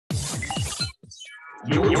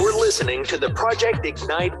You're listening to the Project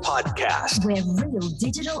Ignite podcast, where real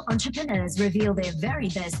digital entrepreneurs reveal their very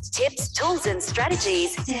best tips, tools, and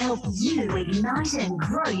strategies to help you ignite and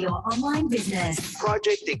grow your online business.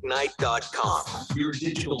 ProjectIgnite.com. Your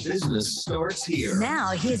digital business starts here. Now,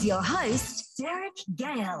 here's your host, Derek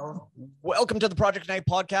Gale. Welcome to the Project Ignite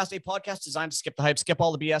podcast, a podcast designed to skip the hype, skip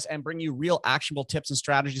all the BS, and bring you real actionable tips and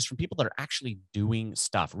strategies from people that are actually doing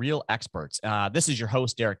stuff, real experts. This is your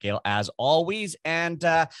host, Derek Gale, as always. And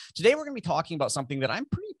today we're going to be talking about something that I'm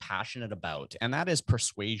pretty passionate about, and that is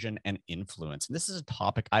persuasion and influence. And this is a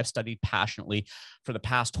topic I've studied passionately for the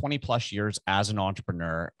past 20 plus years as an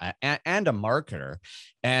entrepreneur and a marketer.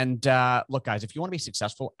 And look, guys, if you want to be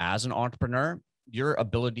successful as an entrepreneur, your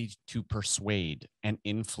ability to persuade and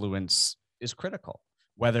influence is critical,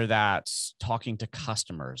 whether that's talking to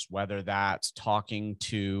customers, whether that's talking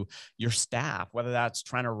to your staff, whether that's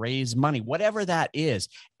trying to raise money, whatever that is.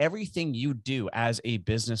 Everything you do as a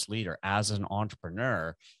business leader, as an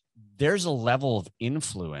entrepreneur, there's a level of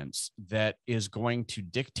influence that is going to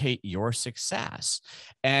dictate your success.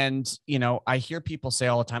 And, you know, I hear people say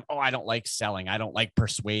all the time, oh, I don't like selling. I don't like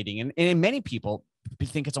persuading. And many people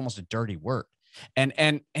think it's almost a dirty word. And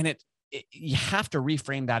you have to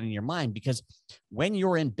reframe that in your mind, because when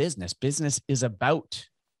you're in business, business is about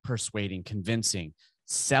persuading, convincing,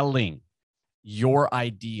 selling your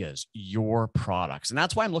ideas, your products. And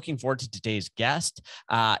that's why I'm looking forward to today's guest.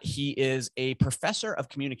 He is a professor of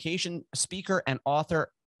communication, speaker, and author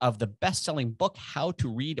of the best-selling book, How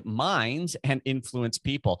to Read Minds and Influence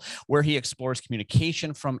People, where he explores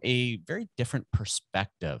communication from a very different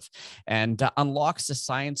perspective and unlocks the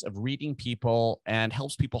science of reading people and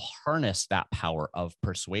helps people harness that power of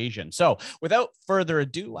persuasion. So without further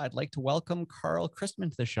ado, I'd like to welcome Carl Christman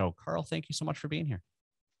to the show. Carl, thank you so much for being here.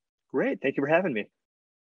 Great. Thank you for having me.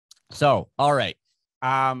 So, all right.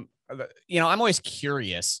 You know, I'm always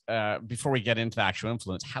curious before we get into the actual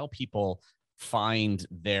influence, how people find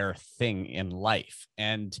their thing in life.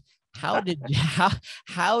 And how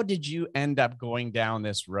did you end up going down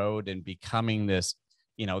this road and becoming this,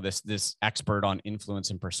 you know, this expert on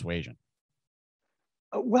influence and persuasion?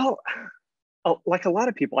 Well, like a lot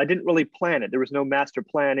of people, I didn't really plan it. There was no master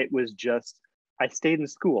plan. It was just, I stayed in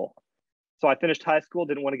school. So I finished high school,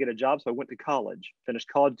 didn't want to get a job. So I went to college, finished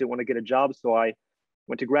college, didn't want to get a job. So I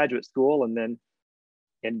went to graduate school and then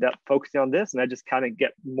ended up focusing on this. And I just kind of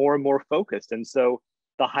get more and more focused. And so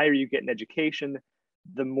the higher you get in education,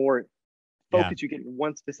 the more focus you get in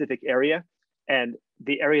one specific area. And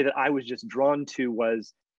the area that I was just drawn to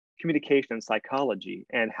was communication and psychology,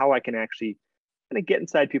 and how I can actually kind of get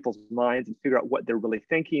inside people's minds and figure out what they're really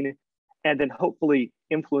thinking, and then hopefully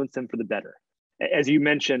influence them for the better. As you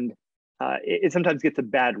mentioned, it sometimes gets a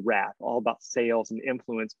bad rap, all about sales and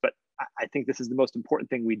influence, but I think this is the most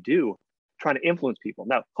important thing we do, trying to influence people.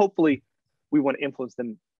 Now, hopefully we want to influence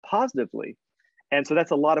them positively. And so that's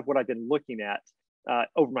a lot of what I've been looking at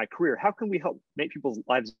over my career. How can we help make people's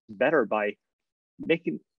lives better by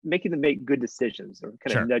making them make good decisions, or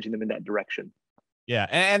kind of nudging them in that direction? Yeah.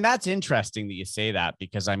 And that's interesting that you say that,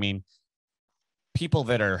 because I mean, people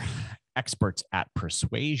that are experts at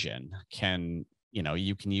persuasion can, you know,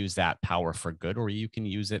 you can use that power for good, or you can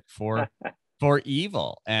use it for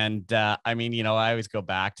evil. And I mean, you know, I always go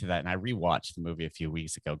back to that, and I rewatched the movie a few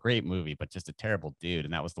weeks ago. Great movie, but just a terrible dude.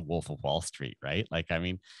 And that was The Wolf of Wall Street, right? Like, I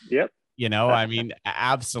mean, you know, I mean,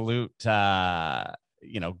 absolute,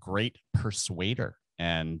 you know, great persuader.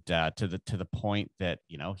 And to the point that,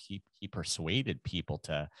 you know, he persuaded people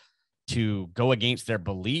to go against their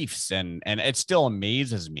beliefs, and it still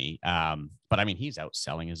amazes me. But I mean, he's out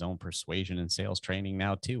selling his own persuasion and sales training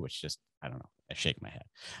now too, which just, I don't know, I shake my head.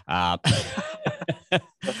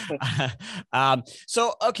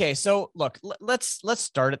 So look, let's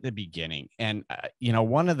start at the beginning. And you know,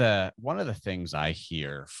 one of the things I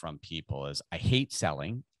hear from people is, I hate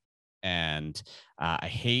selling, and I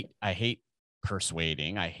hate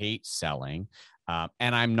persuading, I hate selling, and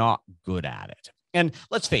I'm not good at it. And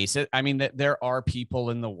let's face it, I mean, that there are people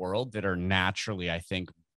in the world that are naturally, I think,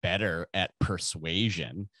 better at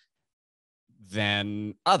persuasion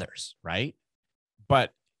than others, right?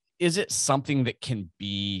 But is it something that can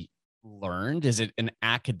be learned? Is it an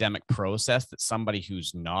academic process that somebody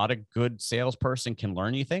who's not a good salesperson can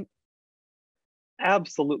learn, you think?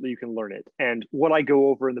 Absolutely, you can learn it. And what I go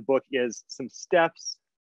over in the book is some steps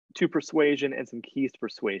to persuasion and some keys to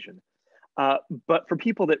persuasion. But for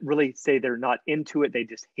people that really say they're not into it, they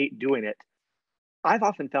just hate doing it, I've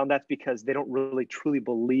often found that's because they don't really truly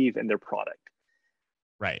believe in their product.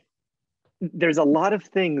 Right. There's a lot of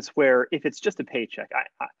things where if it's just a paycheck,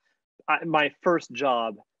 my first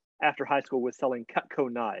job after high school was selling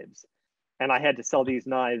Cutco knives. and I had to sell these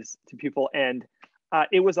knives to people, and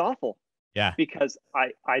it was awful. Yeah. Because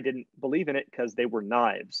I didn't believe in it because they were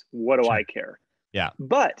knives. What do Sure. I care? Yeah.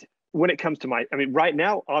 But when it comes to right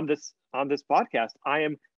now on this podcast, I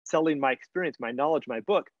am selling my experience, my knowledge, my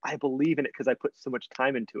book. I believe in it because I put so much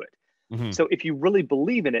time into it. Mhm. So if you really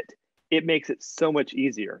believe in it, it makes it so much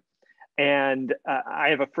easier. And I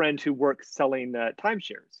have a friend who works selling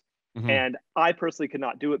timeshares, Mhm. and I personally could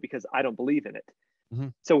not do it because I don't believe in it.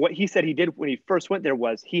 Mhm. So what he said he did when he first went there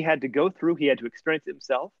was he had to go through, he had to experience it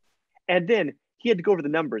himself. And then he had to go over the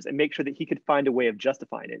numbers and make sure that he could find a way of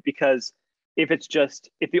justifying it. Because if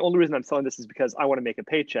the only reason I'm selling this is because I want to make a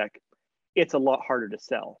paycheck, it's a lot harder to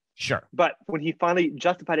sell. Sure. But when he finally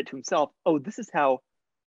justified it to himself, oh, this is how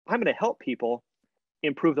I'm going to help people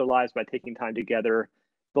improve their lives by taking time together,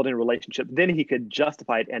 building a relationship, then he could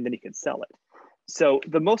justify it and then he could sell it. So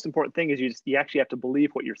the most important thing is you actually have to believe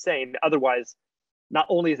what you're saying. Otherwise, not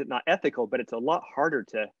only is it not ethical, but it's a lot harder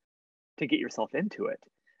to get yourself into it.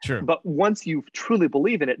 True. But once you truly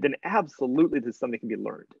believe in it, then absolutely this is something that can be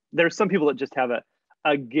learned. There's some people that just have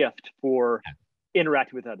a gift for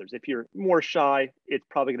interacting with others. If you're more shy, it's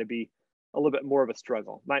probably going to be a little bit more of a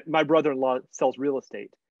struggle. My brother-in-law sells real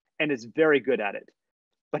estate and is very good at it,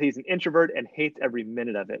 but he's an introvert and hates every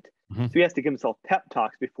minute of it. Mhm. So he has to give himself pep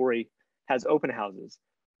talks before he has open houses.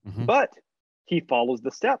 Mhm. But he follows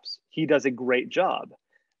the steps. He does a great job.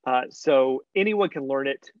 So anyone can learn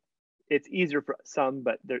it. It's easier for some,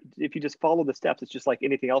 but if you just follow the steps, it's just like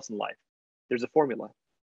anything else in life. There's a formula.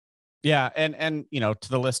 Yeah, and to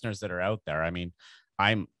the listeners that are out there, I mean,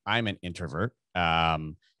 I'm an introvert,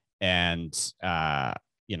 and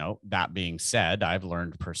that being said, I've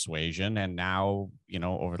learned persuasion, and now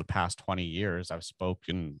over the past 20 years, I've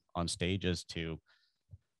spoken on stages to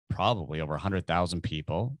probably over 100,000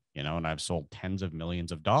 people, and I've sold tens of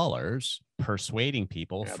millions of dollars persuading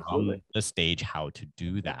people Absolutely. from the stage how to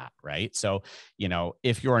do that. Right. So,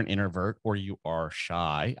 if you're an introvert or you are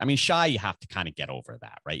shy, shy, you have to kind of get over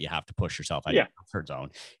that, right? You have to push yourself out of your comfort zone.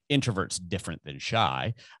 Introvert's different than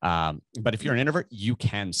shy. But if you're an introvert, you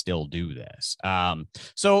can still do this.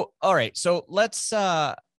 So, all right. So let's,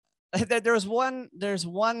 there's one,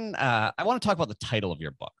 I want to talk about the title of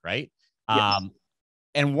your book, right? Yes.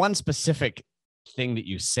 And one specific thing that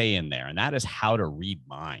you say in there, and that is how to read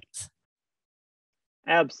minds.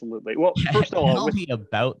 Absolutely. Well, first of all, tell me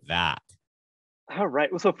about that. All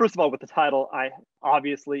right. Well, so first of all, with the title, I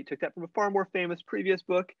obviously took that from a far more famous previous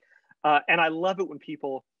book. And I love it when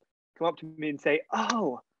people come up to me and say,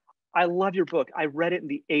 "Oh, I love your book. I read it in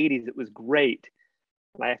the 80s. It was great."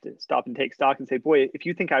 And I have to stop and take stock and say, "Boy, if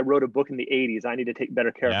you think I wrote a book in the 80s, I need to take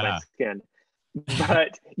better care of my skin."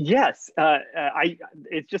 But yes,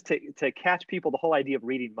 it's just to catch people, the whole idea of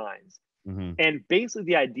reading minds. Mm-hmm. And basically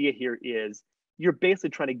the idea here is you're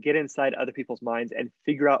basically trying to get inside other people's minds and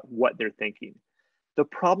figure out what they're thinking. The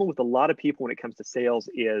problem with a lot of people when it comes to sales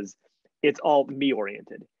is it's all me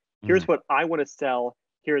oriented. Here's what I want to sell.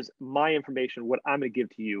 Here's my information, what I'm going to give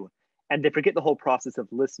to you. And they forget the whole process of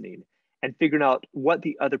listening and figuring out what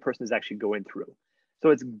the other person is actually going through.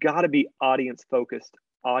 So it's got to be audience focused,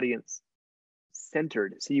 audience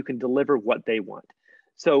centered, so you can deliver what they want.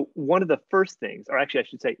 So one of the first things, or actually I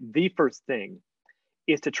should say the first thing,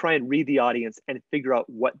 is to try and read the audience and figure out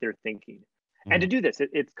what they're thinking. And to do this,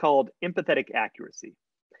 it's called empathetic accuracy,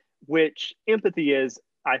 which empathy is,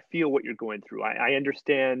 I feel what you're going through. I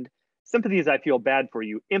understand. Sympathy is, I feel bad for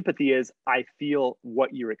you. Empathy is, I feel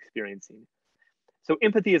what you're experiencing. So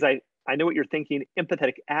empathy is, I know what you're thinking.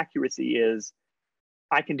 Empathetic accuracy is,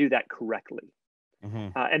 I can do that correctly.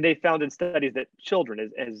 And they found in studies that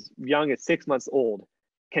children as young as 6 months old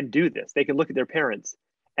can do this. They can look at their parents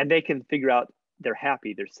and they can figure out they're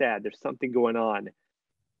happy, they're sad, there's something going on.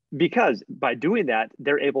 Because by doing that,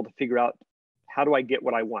 they're able to figure out, how do I get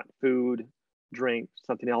what I want? Food, drink,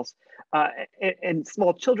 something else. And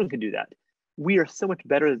small children can do that. We are so much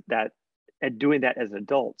better at doing that as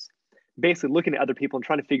adults. Basically looking at other people and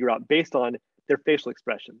trying to figure out, based on their facial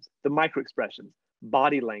expressions, the micro expressions,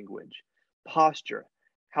 body language, posture,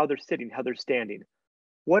 how they're sitting, how they're standing.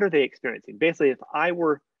 What are they experiencing? Basically, if I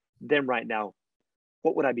were them right now,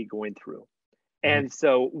 what would I be going through? And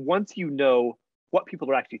so once you know what people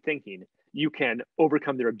are actually thinking, you can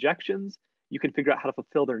overcome their objections. You can figure out how to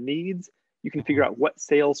fulfill their needs. You can figure out what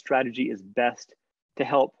sales strategy is best to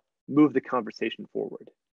help move the conversation forward.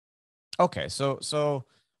 Okay. So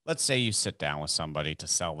let's say you sit down with somebody to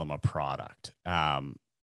sell them a product.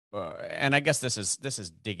 And I guess this is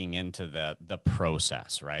digging into the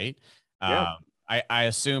process, right? Yeah. I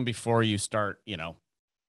assume before you start,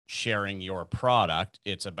 sharing your product,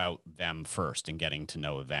 it's about them first and getting to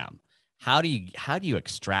know them. how do you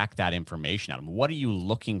extract that information out of them? What are you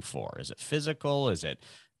looking for? Is it physical? Is it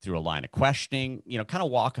through a line of questioning? Kind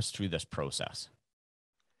of walk us through this process.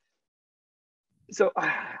 So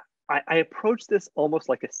I approach this almost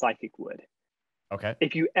like a psychic would. Okay.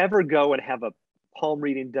 If you ever go and have a palm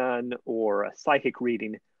reading done or a psychic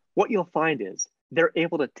reading, what you'll find is they're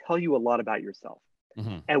able to tell you a lot about yourself.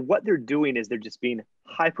 Mm-hmm. And what they're doing is they're just being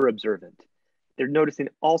hyper observant. They're noticing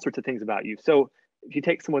all sorts of things about you. So if you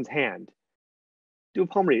take someone's hand, do a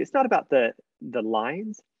palm reading. It's not about the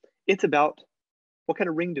lines. It's about what kind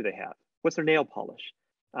of ring do they have? What's their nail polish?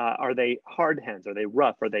 Are they hard hands? Are they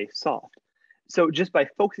rough? Are they soft? So just by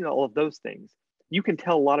focusing on all of those things, you can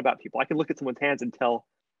tell a lot about people. I can look at someone's hands and tell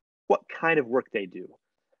what kind of work they do,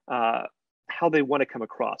 how they want to come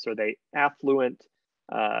across. Are they affluent?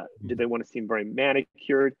 Do they want to seem very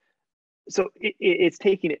manicured? So it's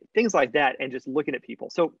taking things like that and just looking at people.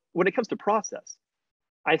 So when it comes to process,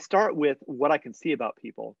 I start with what I can see about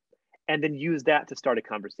people and then use that to start a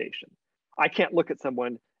conversation. I can't look at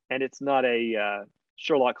someone and it's not a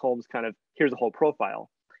Sherlock Holmes kind of, here's a whole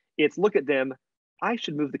profile. It's look at them. I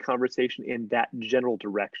should move the conversation in that general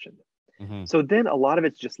direction. Mm-hmm. So then a lot of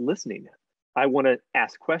it's just listening. I want to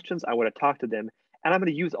ask questions. I want to talk to them. And I'm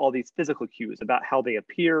going to use all these physical cues about how they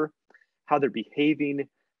appear, how they're behaving,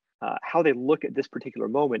 how they look at this particular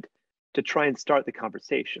moment to try and start the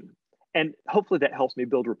conversation. And hopefully that helps me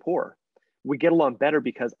build rapport. We get along better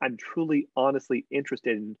because I'm truly, honestly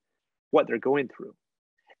interested in what they're going through.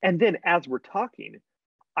 And then as we're talking,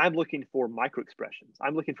 I'm looking for micro expressions.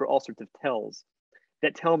 I'm looking for all sorts of tells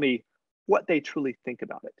that tell me what they truly think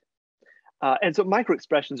about it. And so micro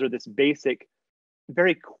expressions are this basic,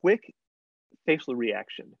 very quick facial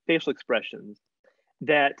reaction, facial expressions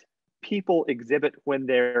that people exhibit when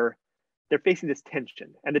they're facing this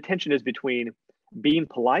tension. And the tension is between being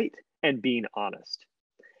polite and being honest.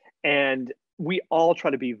 And we all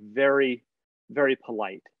try to be very, very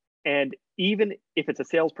polite. And even if it's a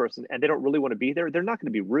salesperson and they don't really want to be there, they're not going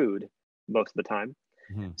to be rude most of the time.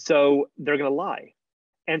 Mm-hmm. So they're going to lie.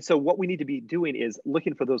 And so what we need to be doing is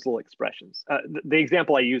looking for those little expressions. The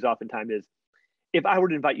example I use oftentimes is if I were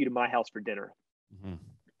to invite you to my house for dinner Mm-hmm.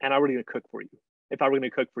 and I were going to cook for you, if I were going to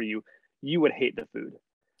cook for you, you would hate the food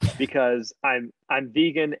because I'm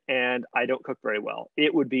vegan and I don't cook very well.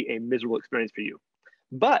 It would be a miserable experience for you.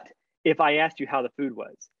 But if I asked you how the food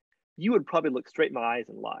was, you would probably look straight in my eyes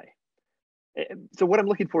and lie. So what I'm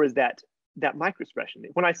looking for is that micro expression.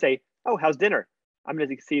 When I say, "Oh, how's dinner?" I'm going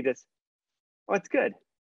to see this. "Oh, it's good."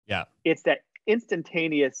 Yeah. It's that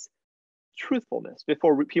instantaneous truthfulness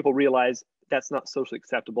before people realize that's not socially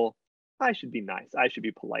acceptable. I should be nice. I should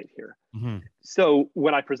be polite here. Mm-hmm. So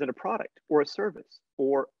when I present a product or a service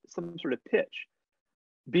or some sort of pitch,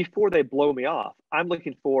 before they blow me off, I'm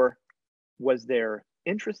looking for, was there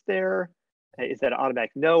interest there? Is that an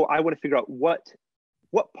automatic no? I want to figure out what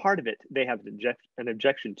part of it they have an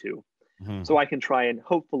objection to, Mm-hmm. so I can try and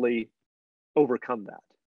hopefully overcome that.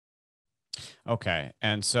 Okay.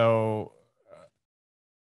 And so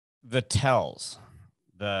the tells,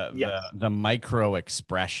 Yes. the micro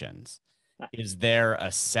expressions, is there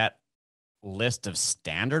a set list of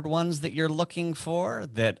standard ones that you're looking for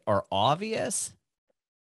that are obvious?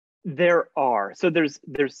 There are. So there's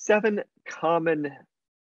 7 common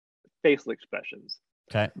facial expressions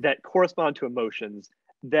Okay. that correspond to emotions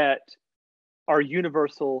that are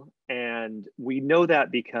universal. And we know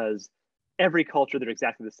that because every culture, they're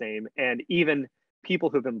exactly the same. And even people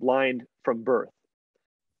who've been blind from birth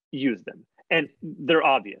use them. And they're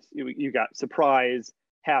obvious. You got surprise,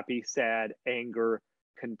 happy, sad, anger,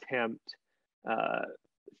 contempt,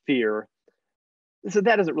 fear. So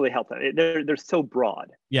that doesn't really help them. They're so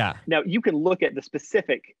broad. Yeah. Now you can look at the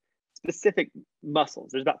specific muscles.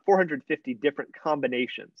 There's about 450 different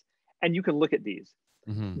combinations, and you can look at these.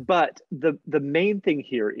 Mm-hmm. But the main thing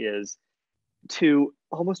here is to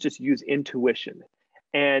almost just use intuition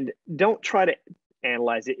and don't try to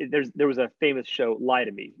analyze it. There was a famous show, Lie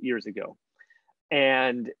to Me, years ago.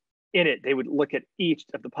 And in it, they would look at each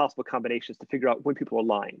of the possible combinations to figure out when people are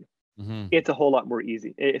lying. Mm-hmm. It's a whole lot more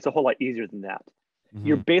easy. It's a whole lot easier than that. Mm-hmm.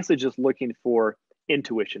 You're basically just looking for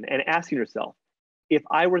intuition and asking yourself, if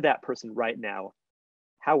I were that person right now,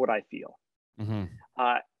 how would I feel? Mm-hmm.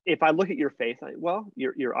 If I look at your face,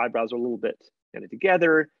 your eyebrows are a little bit kind of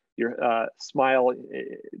together. Your smile,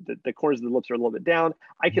 the corners of the lips are a little bit down.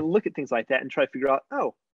 I can look at things like that and try to figure out,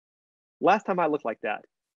 oh, last time I looked like that,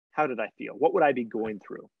 how did I feel? What would I be going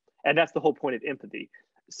through? And that's the whole point of empathy.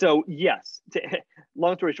 So yes,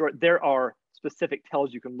 long story short, there are specific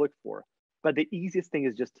tells you can look for, but the easiest thing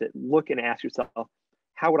is just to look and ask yourself,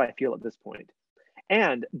 how would I feel at this point?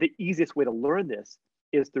 And the easiest way to learn this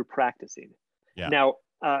is through practicing. Yeah. Now,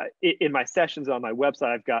 in my sessions on my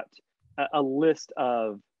website, I've got a list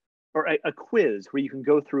of, or a quiz where you can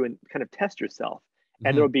go through and kind of test yourself.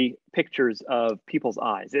 And there'll be pictures of people's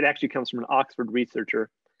eyes. It actually comes from an Oxford researcher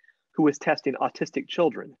who was testing autistic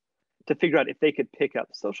children to figure out if they could pick up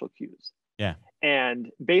social cues. Yeah. And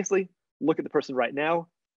basically look at the person right now.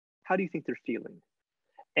 How do you think they're feeling?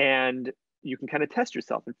 And you can kind of test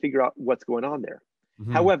yourself and figure out what's going on there.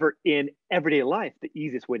 However, in everyday life, the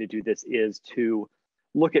easiest way to do this is to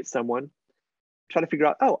look at someone, try to figure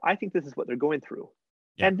out, oh, I think this is what they're going through.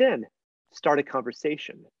 Yeah. And then start a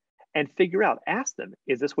conversation and figure out, ask them,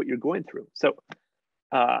 is this what you're going through? So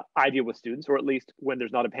I deal with students, or at least when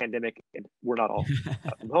there's not a pandemic and we're not all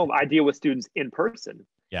from home, I deal with students in person.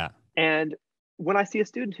 Yeah. And when I see a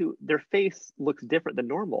student who their face looks different than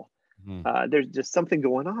normal, there's just something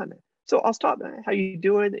going on. So I'll stop. How you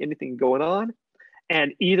doing? Anything going on?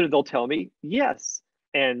 And either they'll tell me yes,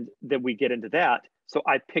 and then we get into that. So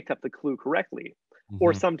I picked up the clue correctly,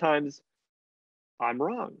 or sometimes I'm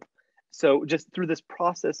wrong. So just through this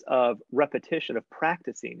process of repetition, of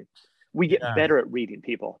practicing, we get better at reading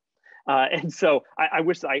people. And so I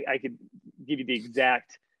wish I could give you the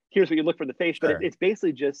exact, here's what you look for in the face, but it's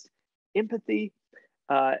basically just empathy,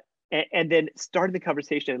 and then starting the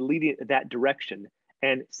conversation and leading it that direction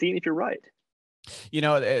and seeing if you're right. You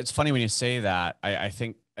know, it's funny when you say that. I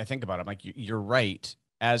think about it. I'm like, you're right.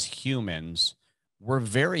 As humans, we're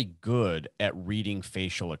very good at reading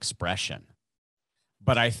facial expression.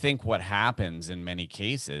 But I think what happens in many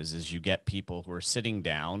cases is you get people who are sitting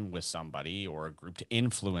down with somebody or a group to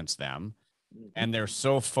influence them, and they're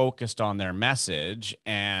so focused on their message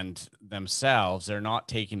and themselves, they're not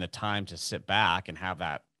taking the time to sit back and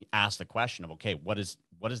ask the question of, okay, what is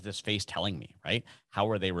this face telling me, right? How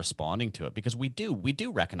are they responding to it? Because we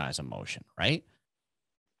do recognize emotion, right?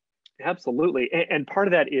 Absolutely. And part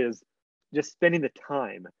of that is just spending the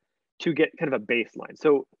time to get kind of a baseline.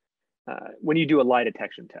 So when you do a lie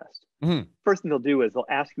detection test, first thing they'll do is they'll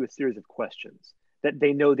ask you a series of questions that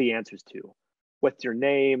they know the answers to. What's your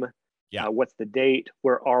name? What's the date?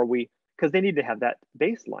 Where are we? Because they need to have that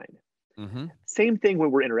baseline. Same thing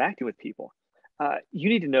when we're interacting with people. You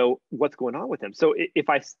need to know what's going on with them. So if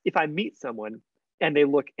I meet someone and they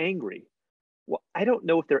look angry, well, I don't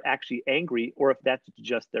know if they're actually angry or if that's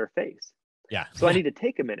just their face. So I need to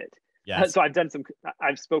take a minute. So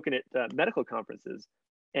I've spoken at medical conferences,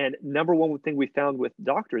 and number one thing we found with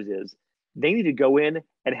doctors is they need to go in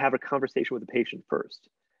and have a conversation with the patient first,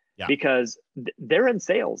 because they're in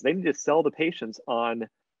sales. They need to sell the patients on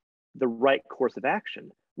the right course of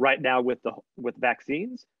action. Right now with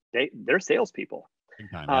vaccines, they're salespeople.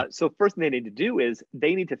 So first thing they need to do is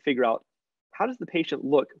they need to figure out, how does the patient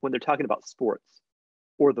look when they're talking about sports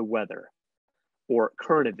or the weather or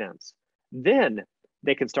current events? Then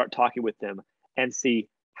they can start talking with them and see,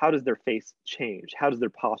 how does their face change? How does their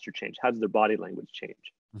posture change? How does their body language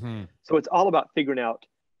change? So it's all about figuring out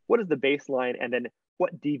what is the baseline and then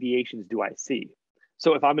what deviations do I see?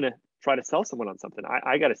 So if I'm going to try to sell someone on something,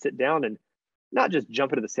 I got to sit down and not just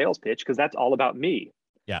jump into the sales pitch, because that's all about me.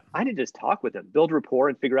 I need to just talk with them, build rapport,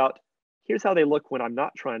 and figure out, here's how they look when I'm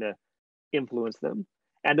not trying to influence them.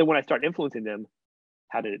 And then when I start influencing them,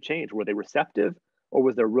 how did it change? Were they receptive, or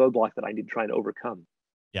was there a roadblock that I need to try and overcome?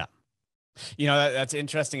 You know, that's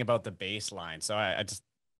interesting about the baseline. So I just,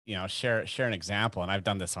 share an example, and I've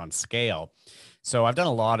done this on scale. So I've done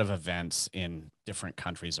a lot of events in different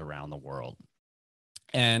countries around the world.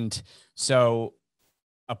 And so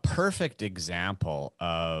a perfect example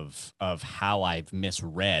of how I've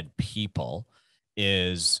misread people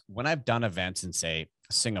is when I've done events in, say,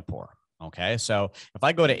 Singapore. Okay. So if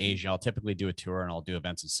I go to Asia, I'll typically do a tour and I'll do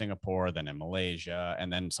events in Singapore, then in Malaysia,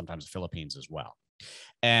 and then sometimes the Philippines as well.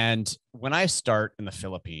 And when I start in the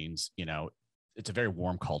Philippines, it's a very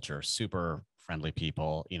warm culture, super friendly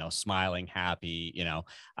people, smiling, happy,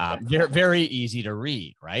 very, very easy to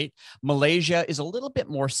read, right? Malaysia is a little bit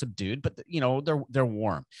more subdued, but they're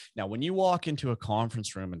warm. Now, when you walk into a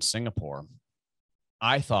conference room in Singapore,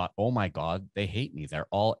 I thought, oh my God, they hate me. They're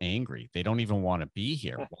all angry. They don't even want to be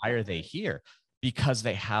here. Why are they here? Because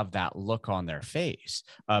they have that look on their face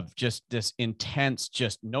of just this intense,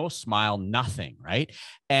 just no smile, nothing, right?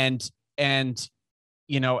 And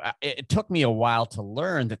it took me a while to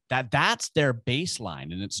learn that's their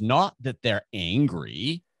baseline, and it's not that they're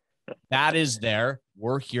angry. That is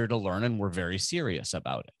we're here to learn, and we're very serious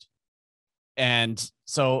about it. And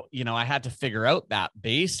so, I had to figure out that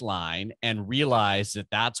baseline and realize that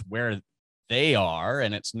that's where they are,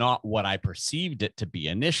 and it's not what I perceived it to be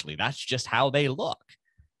initially. That's just how they look.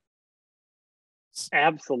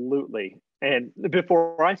 Absolutely. And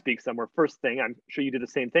before I speak somewhere, first thing, I'm sure you do the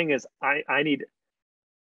same thing, is I need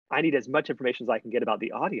as much information as I can get about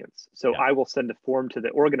the audience. So Yeah. I will send a form to the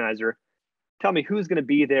organizer, tell me who's going to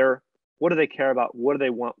be there, what do they care about, what do they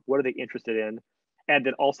want, what are they interested in, and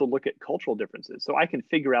then also look at cultural differences. So I can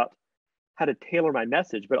figure out how to tailor my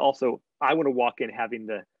message, but also I want to walk in having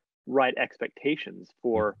the right expectations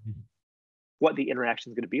for Mhm. what the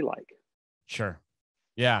interaction is going to be like. Sure.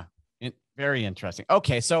 Yeah. Very interesting.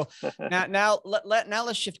 Okay. So now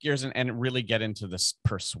let's shift gears and really get into this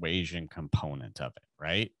persuasion component of it.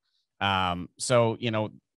 Right. So,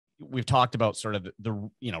 we've talked about sort of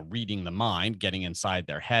the reading the mind, getting inside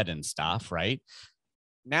their head and stuff. Right.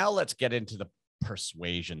 Now let's get into the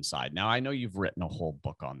persuasion side. Now I know you've written a whole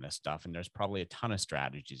book on this stuff, and there's probably a ton of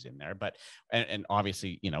strategies in there, but and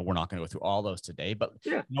obviously, we're not going to go through all those today, but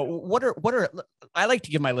Yeah, what are I like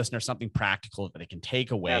to give my listeners something practical that they can take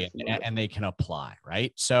away absolutely. and they can apply,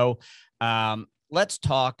 right? So let's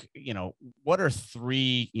talk, what are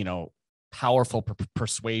three, powerful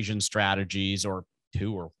persuasion strategies, or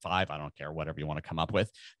 2 or 5, I don't care, whatever you want to come up with,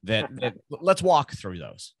 that let's walk through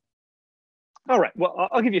those. All right. Well,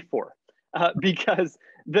 I'll give you 4 because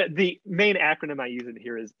the main acronym I use in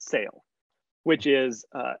here is SAIL, which is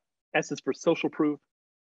S is for social proof,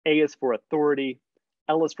 A is for authority,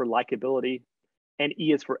 L is for likability, and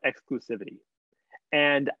E is for exclusivity.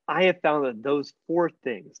 And I have found that those 4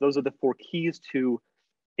 things, those are the 4 keys to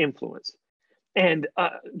influence. And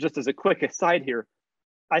just as a quick aside here,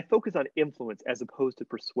 I focus on influence as opposed to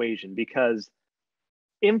persuasion, because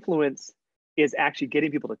influence is actually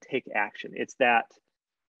getting people to take action. It's that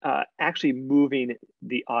actually moving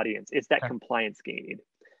the audience. It's that Okay. compliance gaining.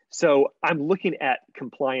 So I'm looking at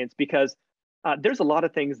compliance because there's a lot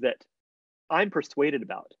of things that I'm persuaded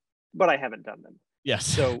about, but I haven't done them. Yes.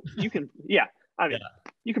 So you can,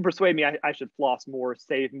 you can persuade me I should floss more,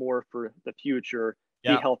 save more for the future,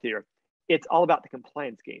 be healthier. It's all about the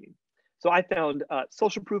compliance gaining. So I found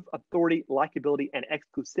social proof, authority, likability, and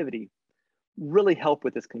exclusivity really help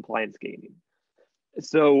with this compliance gaining.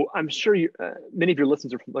 So I'm sure many of your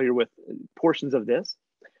listeners are familiar with portions of this.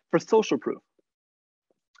 For social proof,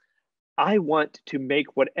 I want to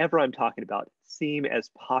make whatever I'm talking about seem as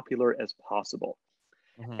popular as possible.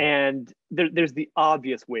 Mhm. And there's the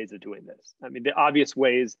obvious ways of doing this. I mean, the obvious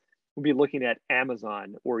ways would be looking at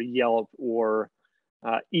Amazon or Yelp or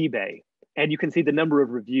eBay, and you can see the number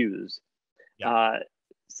of reviews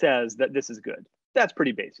says that this is good. That's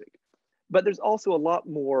pretty basic. But there's also a lot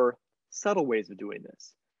more subtle ways of doing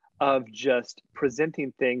this, of just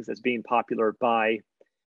presenting things as being popular by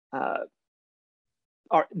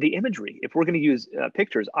the imagery. If we're going to use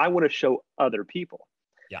pictures, I want to show other people.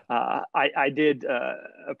 Yeah. I did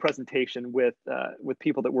a presentation with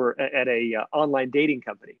people that were at a online dating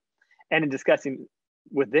company, and in discussing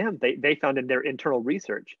with them, they found in their internal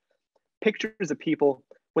research, pictures of people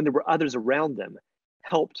when there were others around them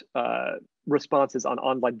helped responses on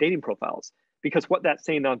online dating profiles. Because what that's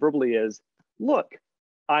saying non-verbally is, look,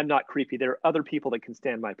 I'm not creepy. There are other people that can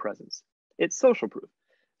stand my presence. It's social proof.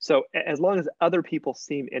 So as long as other people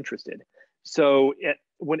seem interested. So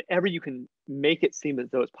whenever you can make it seem as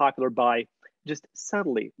though it's popular by just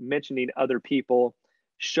subtly mentioning other people,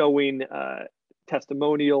 showing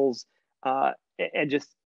testimonials, and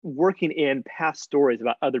just working in past stories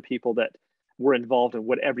about other people that were involved in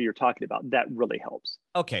whatever you're talking about, that really helps.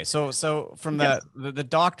 Okay, so from Yes. the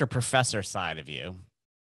doctor professor side of you,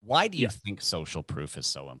 why do you Yes. think social proof is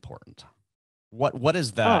so important? What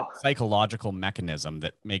is the Oh, psychological mechanism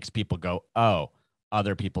that makes people go, oh,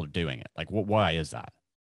 other people are doing it? Like, why is that?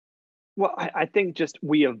 well, I think just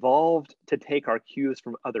we evolved to take our cues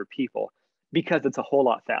from other people because it's a whole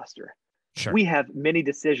lot faster. Sure. We have many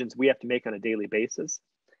decisions we have to make on a daily basis,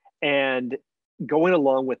 and going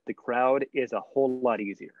along with the crowd is a whole lot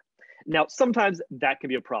easier. Now, sometimes that can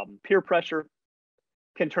be a problem. Peer pressure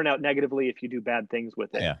can turn out negatively if you do bad things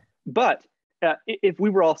with it. Yeah. But if we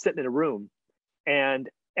were all sitting in a room and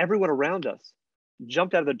everyone around us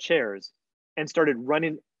jumped out of their chairs and started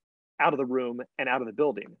running out of the room and out of the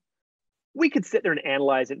building, we could sit there and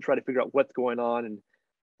analyze it and try to figure out what's going on and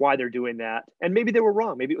why they're doing that. And maybe they were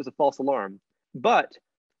wrong. Maybe it was a false alarm. But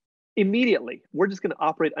immediately, we're just going to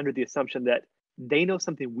operate under the assumption that they know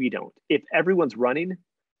something we don't. If everyone's running,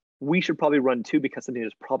 we should probably run too, because something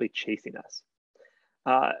is probably chasing us.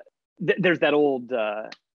 There's that old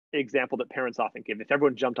example that parents often give. If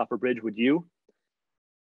everyone jumped off a bridge, would you?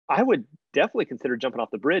 I would definitely consider jumping off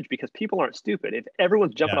the bridge, because people aren't stupid. If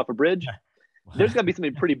everyone's jumping off a bridge, there's got to be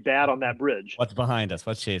something pretty bad on that bridge. What's behind us?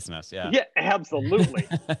 What's chasing us? Yeah. Yeah, absolutely.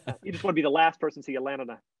 You just want to be the last person so you land on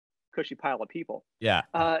a cushy pile of people. Yeah.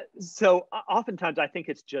 So oftentimes I think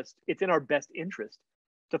it's in our best interest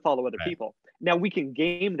to follow other Right. people. Now we can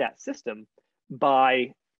game that system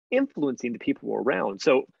by influencing the people we're around.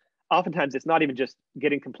 So oftentimes it's not even just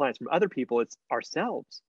getting compliance from other people, it's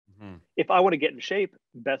ourselves. Mhm. If I want to get in shape,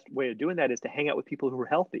 best way of doing that is to hang out with people who are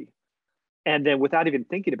healthy. And then without even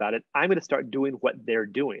thinking about it, I'm going to start doing what they're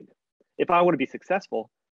doing. If I want to be successful,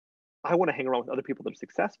 I want to hang around with other people that are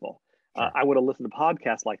successful. Sure. I want to listen to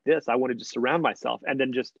podcasts like this. I want to just surround myself, and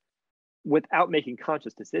then just without making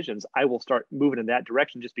conscious decisions, I will start moving in that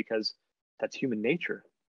direction just because that's human nature.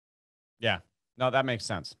 Yeah. No, that makes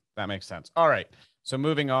sense. That makes sense. All right. So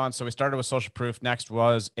moving on. So we started with social proof. Next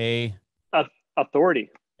was Authority.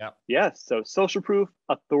 Yeah. Yes. So social proof,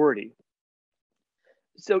 authority.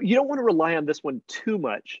 So you don't want to rely on this one too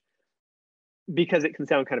much because it can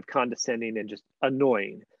sound kind of condescending and just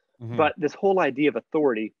annoying. Mhm. But this whole idea of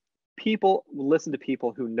authority, people listen to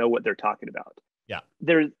people who know what they're talking about. Yeah.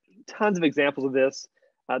 There's tons of examples of this.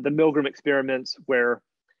 The Milgram experiments, where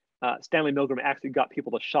Stanley Milgram actually got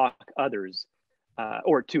people to shock others,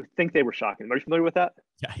 or to think they were shocking. Are you familiar with that?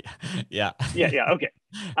 Yeah. Yeah. Okay.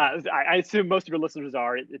 I assume most of your listeners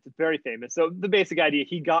are. It's very famous. So the basic idea,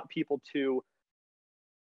 he got people to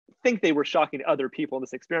think they were shocking other people in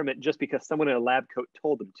this experiment just because someone in a lab coat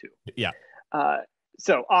told them to. Yeah.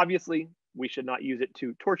 So obviously, we should not use it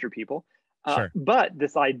to torture people. Sure. But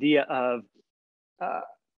this idea of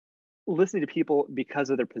listening to people because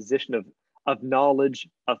of their position of knowledge,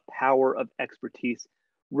 of power, of expertise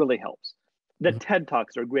really helps. The TED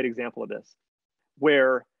Talks are a great example of this,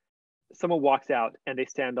 where someone walks out and they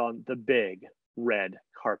stand on the big red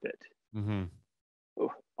carpet. Mm-hmm.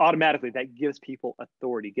 Automatically, that gives people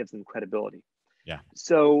authority, gives them credibility. Yeah.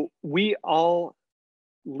 So we all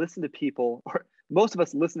listen to people, or most of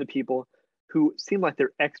us listen to people who seem like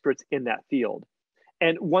they're experts in that field.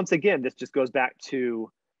 And once again, this just goes back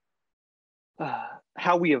to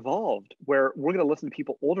how we evolved, where we're going to listen to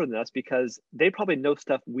people older than us because they probably know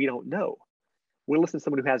stuff we don't know. We're listening to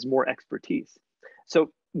someone who has more expertise.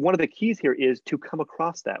 So one of the keys here is to come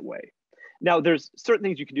across that way. Now, there's certain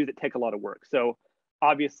things you can do that take a lot of work. So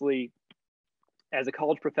obviously, as a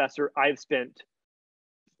college professor, I've spent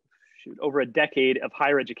over a decade of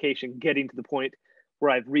higher education getting to the point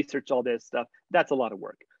where I've researched all this stuff. That's a lot of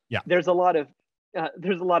work. Yeah. There's a lot of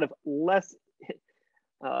less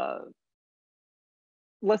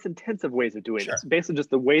intensive ways of doing this. Basically, just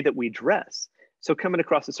the way that we dress. So coming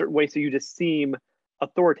across a certain way, so you just seem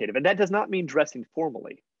authoritative, and that does not mean dressing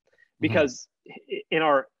formally, because in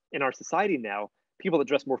our society now, people that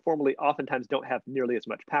dress more formally oftentimes don't have nearly as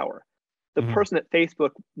much power. The person at Facebook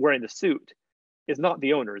wearing the suit is not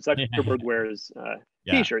the owner. Zuckerberg wears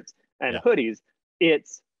t-shirts and hoodies.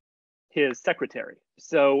 It's his secretary.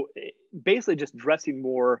 So basically just dressing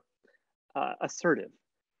more assertive,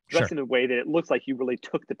 dressing in a way that it looks like you really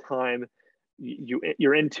took the time,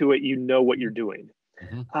 you're into it, you know what you're doing.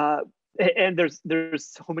 And there's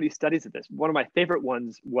so many studies of this. One of my favorite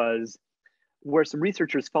ones was where some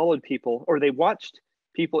researchers followed people, or they watched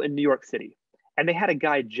people in New York City, and they had a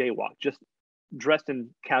guy jaywalk, just dressed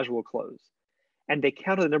in casual clothes, and they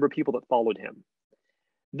counted the number of people that followed him.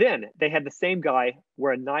 Then they had the same guy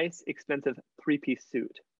wear a nice, expensive three-piece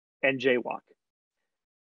suit and jaywalk.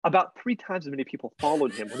 About 3 times as many people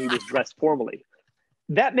followed him when he was dressed formally.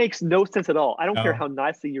 That makes no sense at all. I don't care how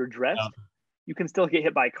nicely you're dressed, you can still get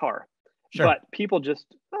hit by a car. Sure. But people just,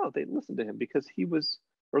 they listened to him because he was,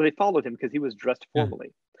 or they followed him because he was dressed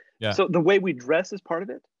formally. Yeah. So the way we dress is part of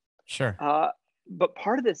it. Sure. But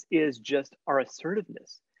part of this is just our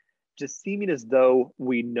assertiveness, just seeming as though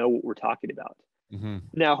we know what we're talking about.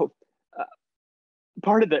 Now,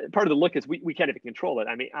 part of the look is we can't even control it.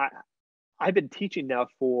 I mean, I've been teaching now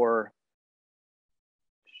for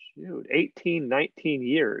 18, 19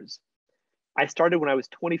 years. I started when I was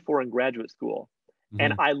 24 in graduate school,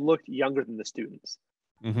 and I looked younger than the students.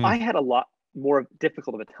 I had a lot more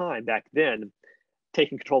difficult of a time back then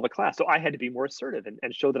taking control of a class. So I had to be more assertive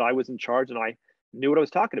and show that I was in charge and I knew what I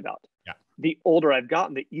was talking about. Yeah. The older I've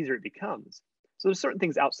gotten, the easier it becomes. So there's certain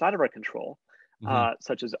things outside of our control,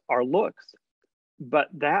 such as our looks. But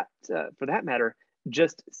that, for that matter,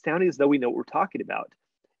 just sounding as though we know what we're talking about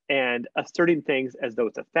and asserting things as though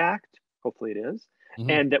it's a fact, hopefully it is,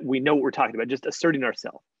 and that we know what we're talking about, just asserting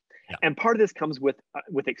ourselves. Yeah. And part of this comes with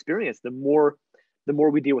experience. The more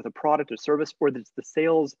we deal with a product or service, or the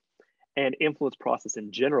sales and influence process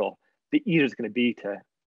in general, the easier it's going to be to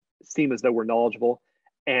seem as though we're knowledgeable.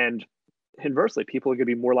 And inversely, people are going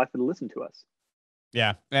to be more likely to listen to us.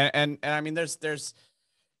 Yeah. And I mean, there's,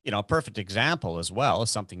 a perfect example as well as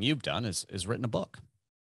something you've done is written a book.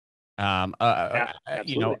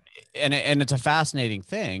 You know, and it's a fascinating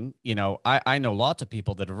thing. You know, I know lots of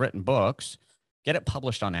people that have written books, get it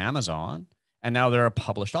published on Amazon, and now they're a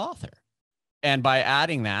published author. And by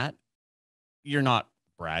adding that, you're not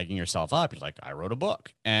bragging yourself up. You're like, I wrote a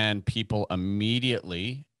book, and people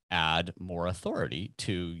immediately add more authority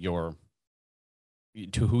to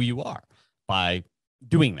who you are by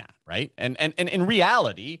doing that, right? And in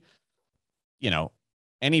reality, you know,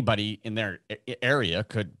 anybody in their area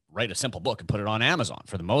could write a simple book and put it on Amazon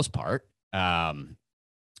for the most part.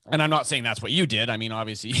 And I'm not saying that's what you did. I mean,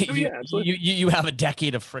 obviously, you have a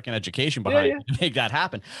decade of freaking education behind you to make that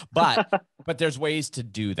happen. But there's ways to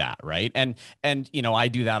do that, right? And you know, I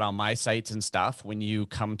do that on my sites and stuff. When you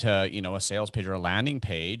come to, you know, a sales page or a landing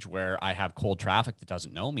page where I have cold traffic that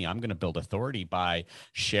doesn't know me, I'm going to build authority by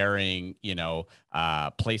sharing, you know,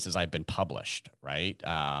 places I've been published, right?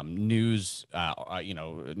 News, you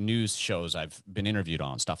know, news shows I've been interviewed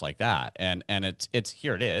on, stuff like that. And it's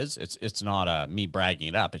here it is. It's not me bragging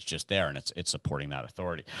it up. It's just there, and it's supporting that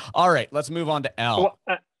authority. All right, let's move on to L.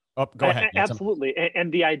 Go ahead. Absolutely. And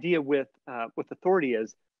the idea with authority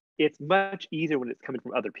is it's much easier when it's coming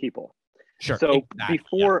from other people. Sure. So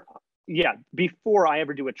before I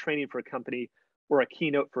ever do a training for a company or a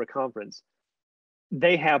keynote for a conference,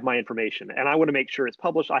 they have my information, and I want to make sure it's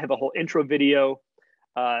published. I have a whole intro video.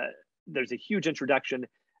 There's a huge introduction,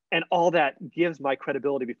 and all that gives my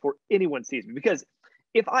credibility before anyone sees me. Because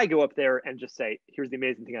if I go up there and just say, here's the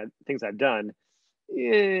amazing things I've done,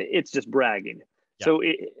 it's just bragging. Yeah. So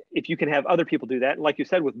if you can have other people do that, like you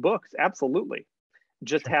said with books, absolutely.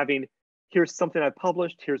 Just having, here's something I've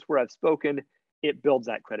published, here's where I've spoken, it builds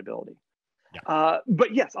that credibility. Yeah.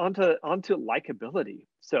 But yes, onto likability.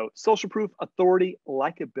 So social proof, authority,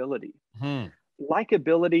 likability.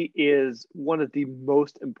 Likability is one of the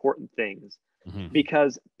most important things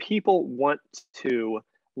because people want to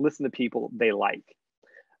listen to people they like.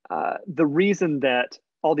 The reason that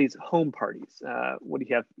all these home parties, what do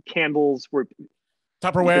you have? Candles, where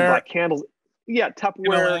Tupperware, buy candles,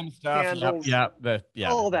 Tupperware, stuff, candles,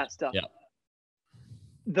 all that stuff. Yeah.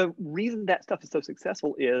 The reason that stuff is so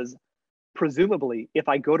successful is presumably, if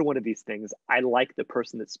I go to one of these things, I like the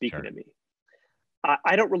person that's speaking to me.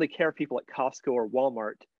 I don't really care if people at Costco or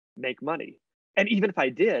Walmart make money, and even if I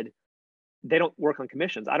did, they don't work on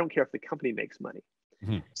commissions. I don't care if the company makes money.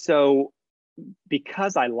 So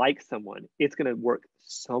because I like someone, it's going to work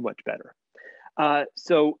so much better.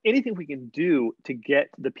 So anything we can do to get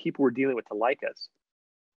the people we're dealing with to like us,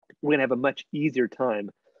 we're going to have a much easier time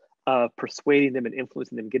of persuading them and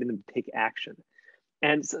influencing them, getting them to take action.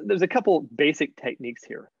 And so there's a couple basic techniques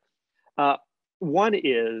here. One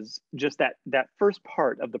is just that first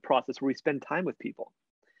part of the process where we spend time with people,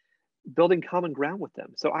 building common ground with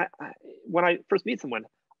them. So when I first meet someone,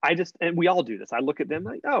 and we all do this, I look at them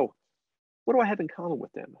like, oh, what do I have in common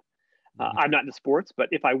with them? I'm not into sports, but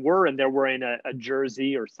if I were and they're wearing a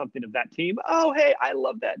jersey or something of that team, oh, hey, I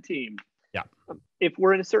love that team. Yeah. If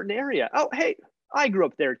we're in a certain area, oh, hey, I grew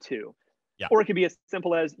up there too. Yeah. Or it could be as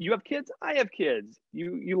simple as you have kids, I have kids.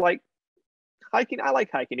 You like hiking, I like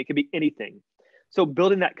hiking. It could be anything. So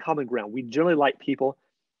building that common ground. We generally like people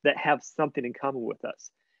that have something in common with us.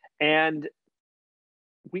 And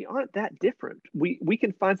we aren't that different. We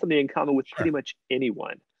can find something in common with pretty much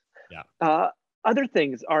anyone. Yeah. Other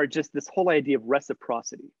things are just this whole idea of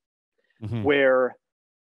reciprocity, where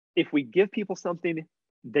if we give people something,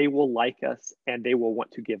 they will like us and they will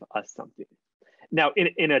want to give us something. Now,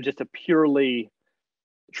 in just a purely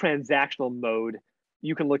transactional mode,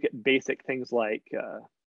 you can look at basic things like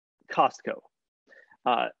Costco.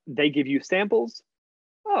 They give you samples.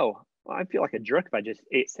 Oh, well, I feel like a jerk if I just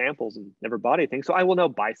ate samples and never bought anything. So I will now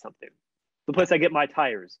buy something. The place I get my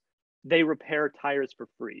tires, they repair tires for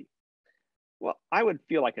free. Well, I would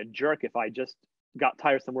feel like a jerk if I just got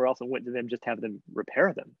tires somewhere else and went to them just to have them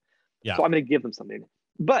repair them. Yeah. So I'm going to give them something.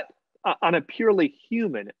 But on a purely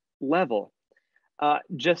human level,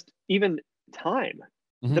 just even time,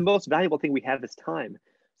 the most valuable thing we have is time.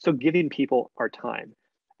 So giving people our time.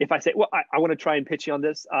 If I say, well, I want to try and pitch you on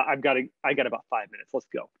this, I got about 5 minutes. Let's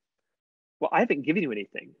go. Well, I haven't given you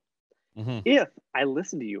anything. If I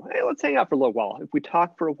listen to you, hey, let's hang out for a little while. If we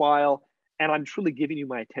talk for a while and I'm truly giving you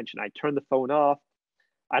my attention, I turn the phone off,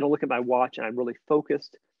 I don't look at my watch, and I'm really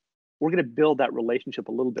focused, we're going to build that relationship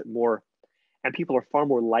a little bit more, and people are far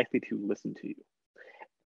more likely to listen to you.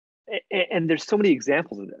 And there's so many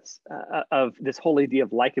examples of this whole idea of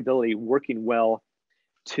likability working well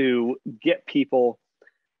to get people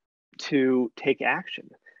to take action.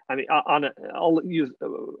 I mean, I'll use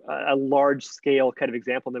a large scale kind of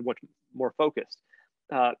example and then much more focused.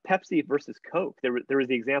 Pepsi versus Coke. There was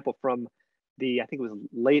the example from I think it was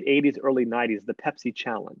late 80s, early 90s, the Pepsi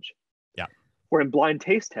challenge. Yeah. Where in blind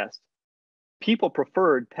taste tests, people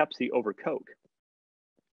preferred Pepsi over Coke.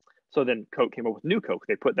 So then Coke came up with New Coke.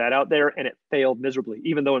 They put that out there and it failed miserably,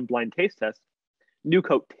 even though in blind taste tests, New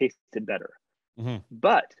Coke tasted better. Mm-hmm.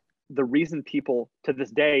 But the reason people to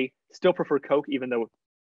this day still prefer Coke, even though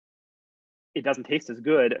it doesn't taste as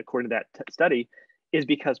good, according to that study, is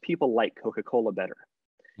because people like Coca-Cola better.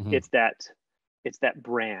 Mm-hmm. It's that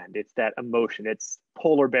brand, it's that emotion, it's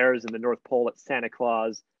polar bears in the North Pole, it's Santa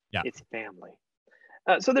Claus, it's family.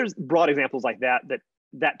 So there's broad examples like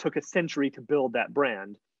that took a century to build that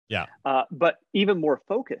brand. Yeah. But even more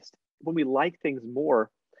focused, when we like things more,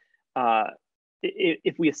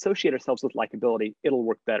 if we associate ourselves with likability, it'll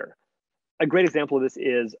work better. A great example of this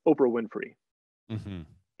is Oprah Winfrey. Mm-hmm.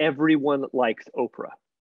 Everyone likes Oprah.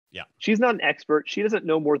 Yeah. She's not an expert. She doesn't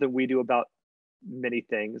know more than we do about many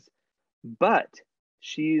things, but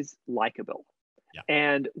she's likable. Yeah.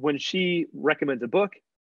 And when she recommends a book,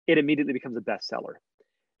 it immediately becomes a bestseller.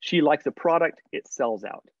 She likes a product, it sells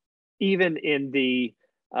out. Even in the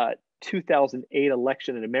 2008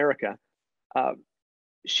 election in America,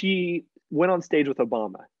 she went on stage with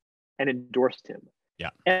Obama and endorsed him. Yeah.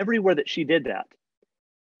 Everywhere that she did that,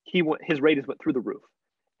 his ratings went through the roof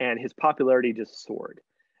and his popularity just soared.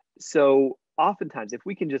 So oftentimes, if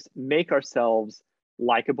we can just make ourselves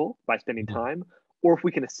likable by spending time, or if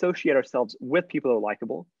we can associate ourselves with people who are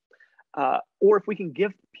likable, or if we can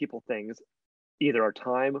give people things, either our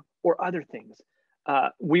time or other things,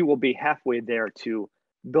 we will be halfway there to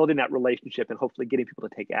building that relationship and hopefully getting people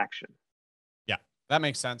to take action. Yeah, that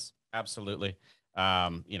makes sense. Absolutely. I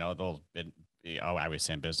always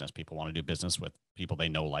say in business, people want to do business with people they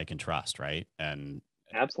know, like, and trust, right? And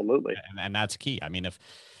absolutely. And that's key. I mean,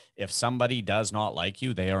 if somebody does not like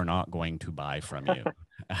you, they are not going to buy from you.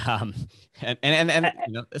 And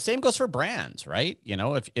the same goes for brands, right?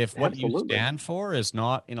 If what you stand for is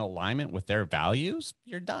not in alignment with their values,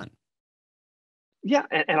 you're done. Yeah,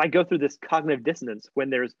 and I go through this cognitive dissonance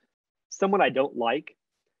when there's someone I don't like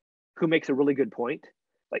who makes a really good point.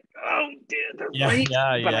 Like, oh, dude, they're right,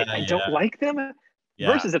 but I don't like them.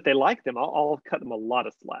 Yeah. Versus if they like them, I'll cut them a lot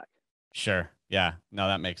of slack. Sure. Yeah. No,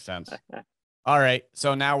 that makes sense. All right.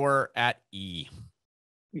 So now we're at E.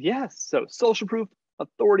 Yes. So social proof,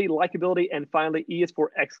 authority, likability, and finally, E is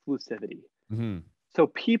for exclusivity. Mm-hmm. So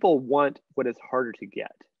people want what is harder to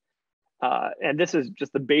get. And this is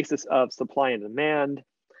just the basis of supply and demand.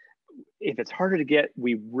 If it's harder to get,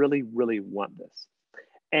 we really, really want this.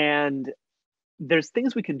 And there's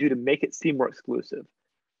things we can do to make it seem more exclusive.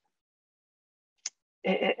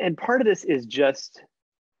 And part of this is just,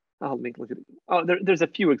 let me look at it. There's a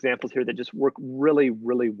few examples here that just work really,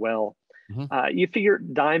 really well. Mm-hmm. You figure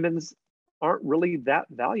diamonds aren't really that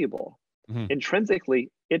valuable. Mm-hmm. Intrinsically,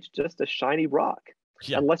 it's just a shiny rock.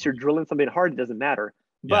 Yeah. Unless you're drilling something hard, it doesn't matter.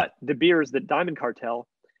 But De Beers, the diamond cartel,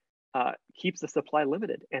 keeps the supply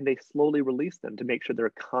limited, and they slowly release them to make sure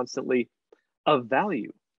they're constantly of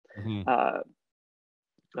value. Mm-hmm.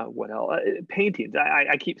 What else? Paintings.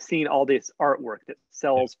 I keep seeing all this artwork that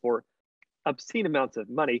sells for obscene amounts of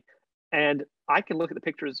money, and I can look at the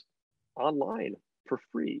pictures online for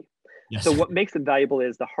free. Yes. So what makes them valuable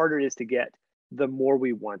is the harder it is to get, the more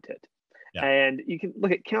we want it. Yeah. And you can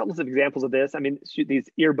look at countless of examples of this. I mean, these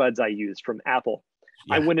earbuds I use from Apple.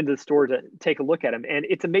 Yeah. I went into the store to take a look at them, and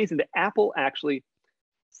it's amazing that Apple actually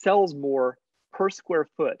sells more per square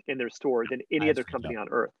foot in their store than any other company on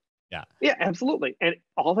earth. Yeah. Yeah, absolutely. And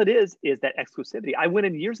all it is that exclusivity. I went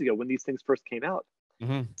in years ago when these things first came out.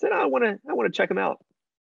 Mm-hmm. Said, I want to check them out.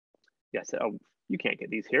 Yeah, I said, oh, you can't get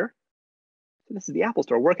these here. So this is the Apple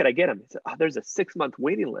store. Where can I get them? He said, oh, there's a 6-month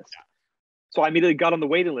waiting list. Yeah. So I immediately got on the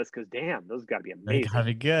waiting list because, damn, those got to be amazing. They got to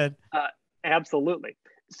be good. Absolutely.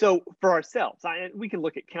 So for ourselves, we can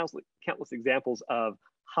look at countless examples of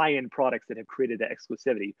high-end products that have created that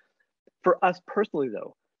exclusivity. For us personally,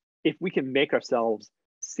 though, if we can make ourselves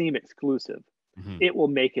seem exclusive, mm-hmm. it will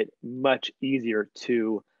make it much easier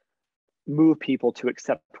to move people to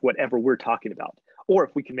accept whatever we're talking about, or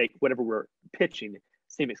if we can make whatever we're pitching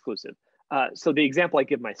seem exclusive. So the example I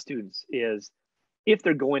give my students is if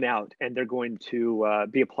they're going out and they're going to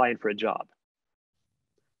be applying for a job,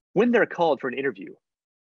 when they're called for an interview,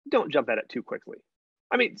 don't jump at it too quickly.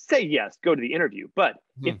 I mean, say yes, go to the interview, but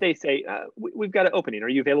if they say, we've got an opening, are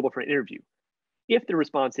you available for an interview? If the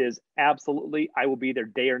response is absolutely, I will be there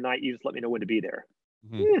day or night, you just let me know when to be there.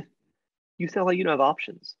 Mm-hmm. You sound like you don't have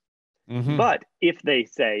options. Mm-hmm. But if they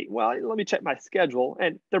say, well, let me check my schedule,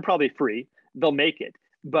 and they're probably free, they'll make it.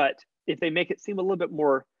 But if they make it seem a little bit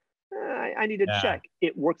more, I need to check,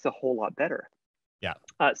 it works a whole lot better. Yeah.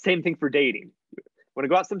 Same thing for dating. Want to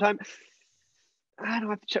go out sometime? I don't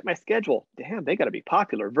have to check my schedule. Damn, they got to be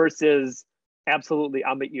popular versus absolutely,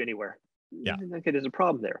 I'll meet you anywhere. Yeah. Okay, there's a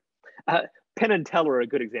problem there. Penn and Teller are a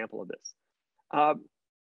good example of this.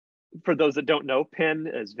 For those that don't know, Penn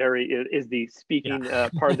is the speaking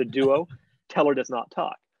part of the duo. Teller does not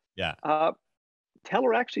talk. Yeah.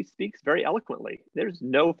 Teller actually speaks very eloquently. There's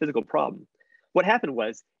no physical problem. What happened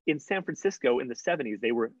was in San Francisco in the 70s,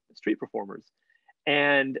 they were street performers.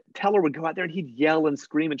 And Teller would go out there and he'd yell and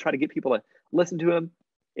scream and try to get people to listen to him.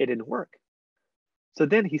 It didn't work. So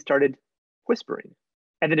then he started whispering.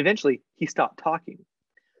 And then eventually he stopped talking.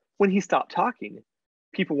 When he stopped talking,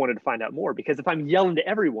 people wanted to find out more, because if I'm yelling to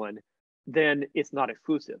everyone, then it's not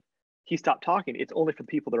exclusive. He stopped talking. It's only for the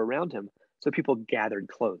people that are around him. So people gathered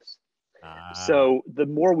close. So the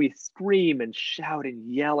more we scream and shout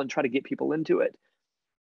and yell and try to get people into it,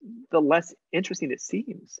 the less interesting it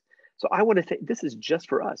seems. So I want to say this is just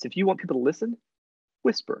for us. If you want people to listen,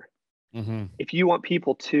 whisper. Mm-hmm. If you want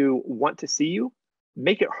people to want to see you,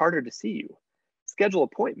 make it harder to see you. Schedule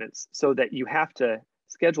appointments so that you have to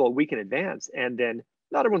schedule a week in advance, and then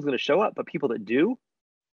not everyone's going to show up, but people that do,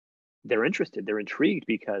 they're interested, they're intrigued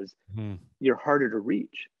because you're harder to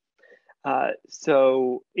reach.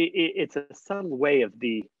 So it's a subtle way of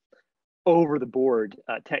the over-the-board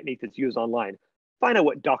technique that's used online. Find out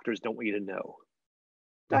what doctors don't want you to know.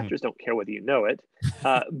 Doctors don't care whether you know it,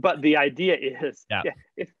 but the idea is,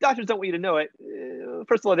 if doctors don't want you to know it,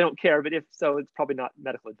 first of all, they don't care, but if so, it's probably not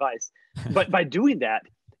medical advice. But by doing that,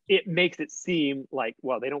 it makes it seem like,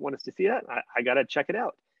 well, they don't want us to see that. I got to check it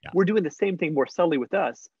out. Yeah. We're doing the same thing more subtly with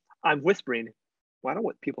us. I'm whispering, well, I don't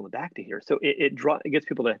want people in the back to hear. So it gets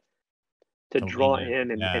people to draw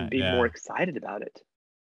in and be more excited about it.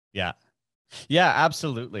 Yeah. Yeah,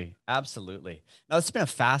 absolutely. Absolutely. Now, it's been a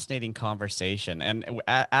fascinating conversation. And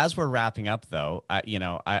as we're wrapping up, though,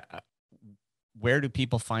 where do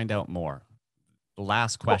people find out more? The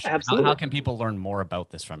last question. How can people learn more about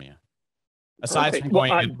this from you? Aside from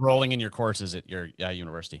enrolling in your courses at your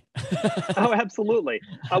university. Oh, absolutely.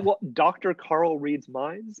 Well, Dr. Carl Reads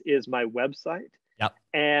Minds is my website. Yep.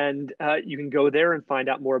 And you can go there and find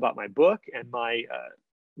out more about my book and my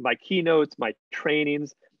keynotes, my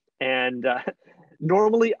trainings. And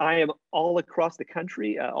normally I am all across the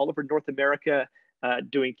country, all over North America,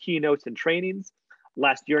 doing keynotes and trainings.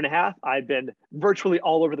 Last year and a half, I've been virtually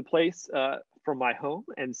all over the place from my home.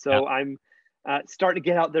 And so I'm starting to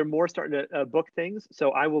get out there more, starting to book things.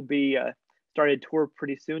 So I will be starting a tour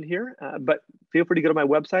pretty soon here. But feel free to go to my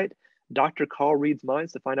website, Dr. Carl Reads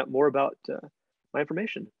Minds, to find out more about my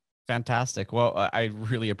information. Fantastic. Well, I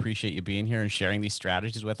really appreciate you being here and sharing these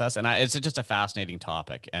strategies with us. And it's just a fascinating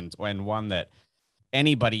topic, and one that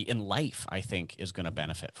anybody in life, I think, is going to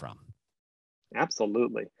benefit from.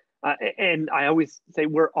 Absolutely. And I always say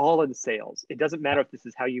we're all in sales. It doesn't matter if this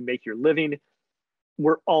is how you make your living.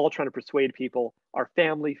 We're all trying to persuade people, our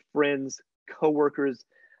family, friends, coworkers,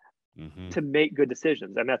 to make good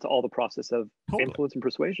decisions. And that's all the process of influence and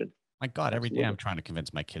persuasion. My God, every day I'm trying to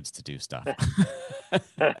convince my kids to do stuff.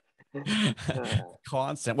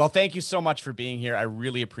 Constant. Well, thank you so much for being here. I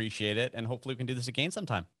really appreciate it. And hopefully we can do this again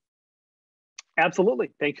sometime.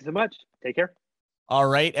 Absolutely. Thank you so much. Take care. All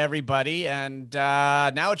right, everybody. And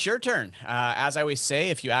now it's your turn. As I always say,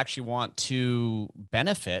 if you actually want to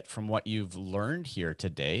benefit from what you've learned here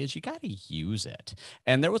today, is you got to use it.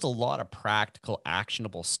 And there was a lot of practical,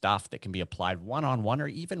 actionable stuff that can be applied one-on-one or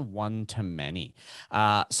even one-to-many.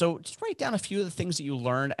 So just write down a few of the things that you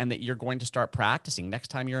learned and that you're going to start practicing next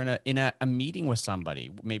time you're in a meeting with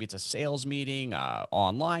somebody. Maybe it's a sales meeting,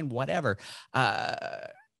 online, whatever.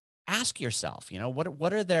 Ask yourself,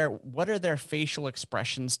 what are their facial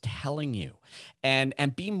expressions telling you,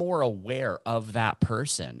 and be more aware of that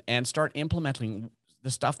person and start implementing the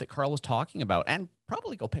stuff that Carl was talking about, and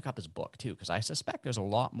probably go pick up his book too, because I suspect there's a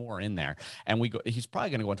lot more in there, and he's probably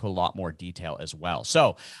going to go into a lot more detail as well.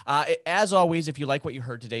 So as always, if you like what you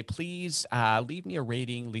heard today, please leave me a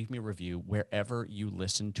rating, leave me a review wherever you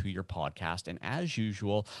listen to your podcast. And as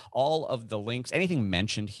usual, all of the links, anything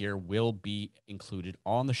mentioned here, will be included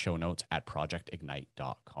on the show notes at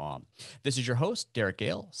projectignite.com. This is your host, Derek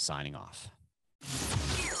Gale, signing off.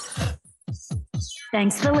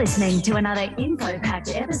 Thanks for listening to another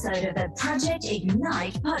info-packed episode of the Project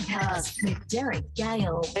Ignite podcast with Derek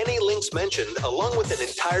Gale. Any links mentioned, along with an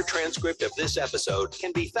entire transcript of this episode,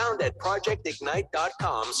 can be found at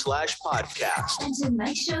projectignite.com/podcast. And to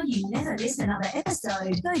make sure you never miss another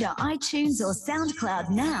episode, go to iTunes or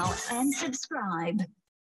SoundCloud now and subscribe.